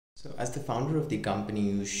So, as the founder of the company,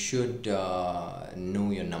 you should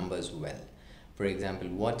know your numbers well. For example,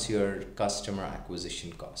 what's your customer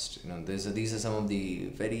acquisition cost? These are some of the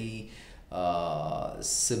very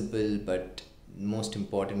simple but most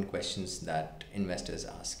important questions that investors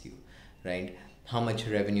ask you, right? How much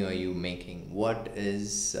revenue are you making? What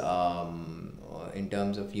is, in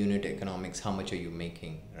terms of unit economics, how much are you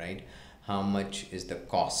making, right? How much is the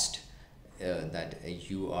cost that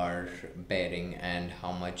you are bearing, and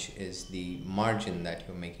how much is the margin that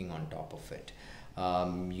you're making on top of it.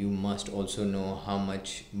 You must also know how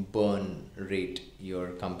much burn rate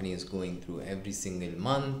your company is going through every single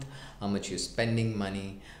month, how much you're spending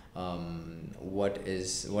money, what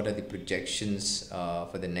are the projections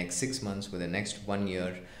for the next 6 months, for the next 1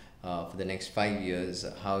 year, for the next 5 years,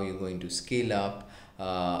 how you're going to scale up.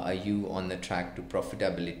 Are you on the track to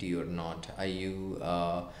profitability or not? Are you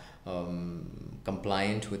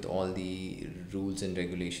compliant with all the rules and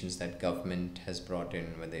regulations that government has brought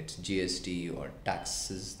in, whether it's GST or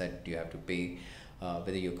taxes that you have to pay,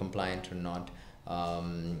 whether you're compliant or not.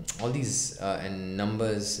 All these and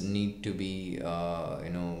numbers need to be,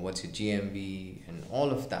 what's your GMV and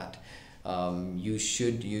all of that. Some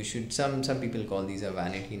people call these are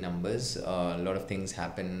vanity numbers. A lot of things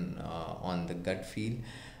happen on the gut feel,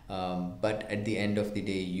 but at the end of the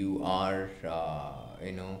day, you are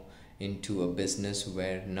into a business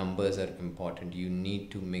where numbers are important. You need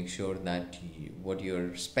to make sure that what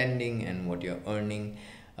you're spending and what you're earning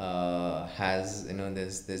has,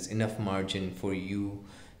 there's enough margin for you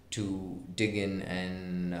to dig in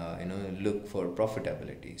and look for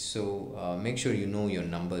profitability. So make sure you know your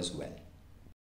numbers well.